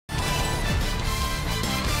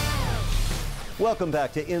Welcome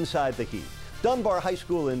back to Inside the Heat. Dunbar High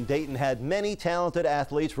School in Dayton had many talented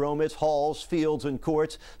athletes roam its halls, fields, and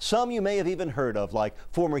courts. Some you may have even heard of, like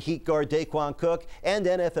former Heat guard Daquan Cook and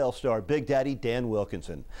NFL star Big Daddy Dan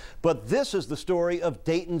Wilkinson. But this is the story of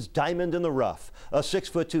Dayton's diamond in the rough, a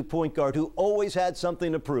 6'2" point guard who always had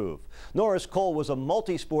something to prove. Norris Cole was a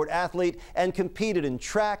multi-sport athlete and competed in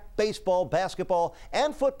track, baseball, basketball,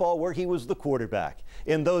 and football, where he was the quarterback.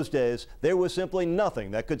 In those days, there was simply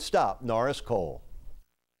nothing that could stop Norris Cole.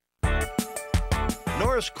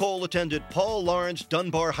 Norris Cole attended Paul Lawrence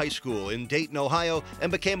Dunbar High School in Dayton, Ohio,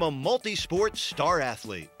 and became a multi-sport star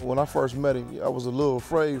athlete. When I first met him, I was a little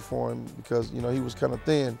afraid for him because, you know, he was kind of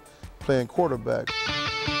thin playing quarterback.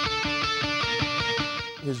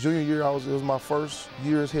 His junior year, it was my first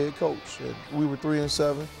year as head coach. And we were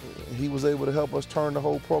 3-7. He was able to help us turn the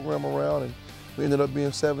whole program around, and we ended up being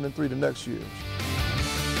 7-3 the next year.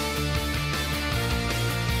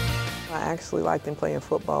 I actually liked him playing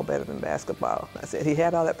football better than basketball. I said he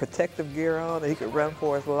had all that protective gear on and he could run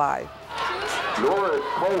for his life. Norris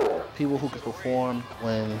Cole. People who can perform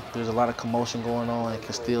when there's a lot of commotion going on and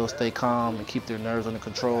can still stay calm and keep their nerves under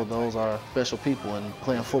control, those are special people. And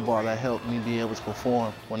playing football, that helped me be able to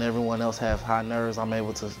perform. When everyone else has high nerves, I'm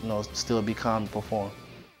able to, still be calm and perform.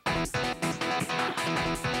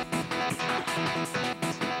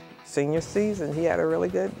 Senior season, he had a really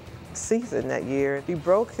good season that year. He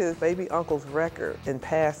broke his baby uncle's record in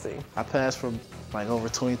passing. I passed for like over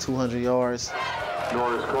 2,200 yards.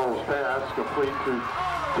 Norris Cole's pass complete to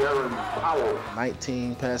Darren Powell.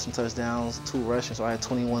 19 passing touchdowns, 2 rushing, so I had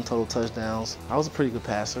 21 total touchdowns. I was a pretty good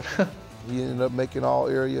passer. He ended up making all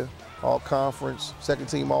area, all conference, second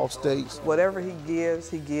team all states. Whatever he gives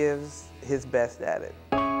his best at it.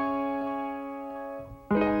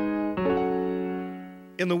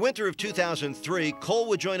 In the winter of 2003, Cole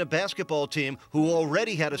would join a basketball team who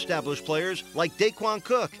already had established players like Daquan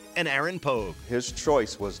Cook and Aaron Pogue. His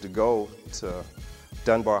choice was to go to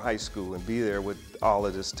Dunbar High School and be there with all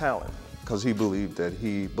of this talent because he believed that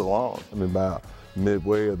he belonged. I mean, about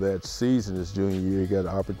midway of that season, his junior year, he got an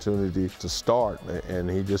opportunity to start, and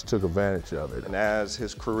he just took advantage of it. And as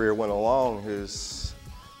his career went along,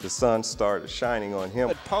 the sun started shining on him.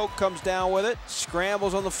 But Pogue comes down with it,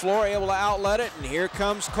 scrambles on the floor, able to outlet it, and here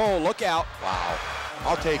comes Cole. Look out. Wow.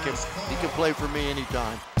 I'll take him. He can play for me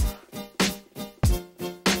anytime.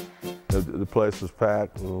 The place was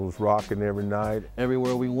packed. It was rocking every night.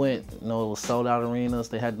 Everywhere we went, it was sold out arenas.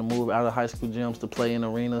 They had to move out of high school gyms to play in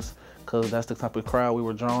arenas because that's the type of crowd we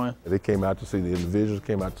were drawing. They came out to see the individuals,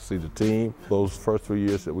 came out to see the team. Those first 3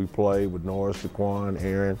 years that we played with Norris, Daquan,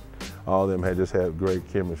 Aaron, all of them had just had great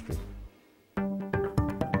chemistry.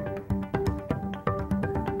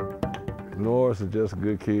 Norris is just a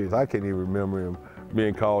good kid. I can't even remember him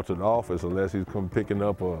being called to the office unless he's come picking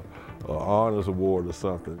up a honors award or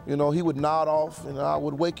something. You know, he would nod off and I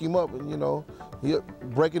would wake him up and, he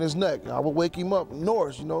breaking his neck. I would wake him up.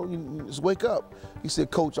 Norris, you just wake up. He said,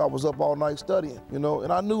 Coach, I was up all night studying,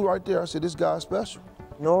 and I knew right there, I said, this guy's special.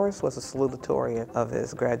 Norris was a salutatorian of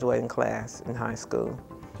his graduating class in high school.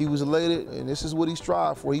 He was elated, and this is what he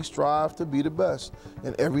strived for. He strived to be the best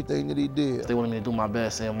in everything that he did. They wanted me to do my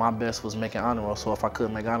best, and my best was making honor roll, so if I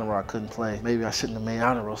couldn't make honor roll, I couldn't play. Maybe I shouldn't have made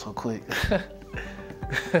honor roll so quick.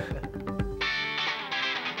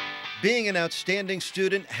 Being an outstanding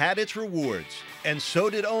student had its rewards, and so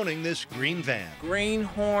did owning this green van. Green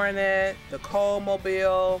Hornet, the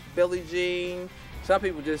Coal-mobile, Billie Jean. Some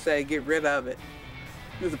people just say, get rid of it.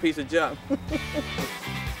 It was a piece of junk.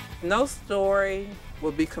 No story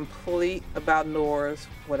would be complete about Norris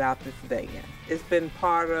without this van. It's been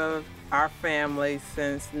part of our family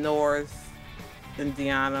since Norris and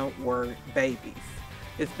Deanna were babies.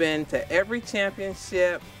 It's been to every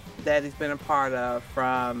championship that he's been a part of,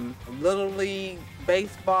 from Little League,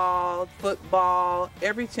 baseball, football,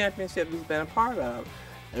 every championship he's been a part of.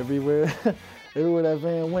 Everywhere that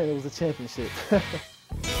van went, it was a championship.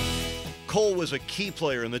 Cole was a key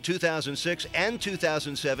player in the 2006 and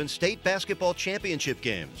 2007 state basketball championship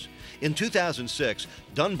games. In 2006,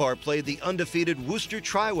 Dunbar played the undefeated Worcester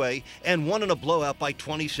Triway and won in a blowout by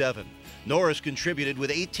 27. Norris contributed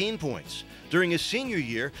with 18 points. During his senior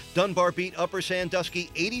year, Dunbar beat Upper Sandusky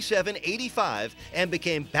 87-85 and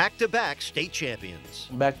became back-to-back state champions.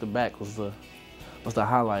 Back-to-back was the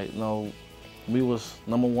highlight. We was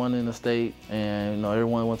 #1 in the state, and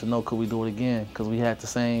everyone wanted to know, could we do it again? Because we had the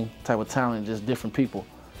same type of talent, just different people.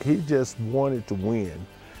 He just wanted to win,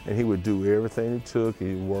 and he would do everything it took.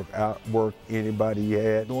 He would work anybody he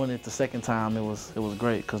had. Doing it the second time, it was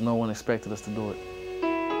great, because no one expected us to do it.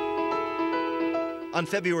 On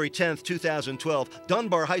February 10th, 2012,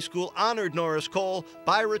 Dunbar High School honored Norris Cole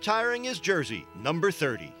by retiring his jersey, number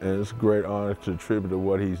 30. And it's a great honor to attribute to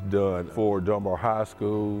what he's done for Dunbar High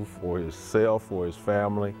School, for himself, for his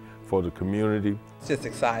family, for the community. It's just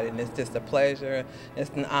exciting. It's just a pleasure. It's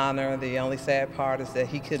an honor. The only sad part is that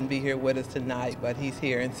he couldn't be here with us tonight, but he's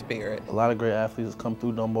here in spirit. A lot of great athletes come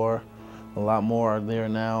through Dunbar. A lot more are there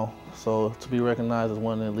now. So to be recognized as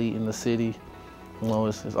one of the elite in the city, you know,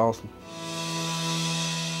 it's awesome.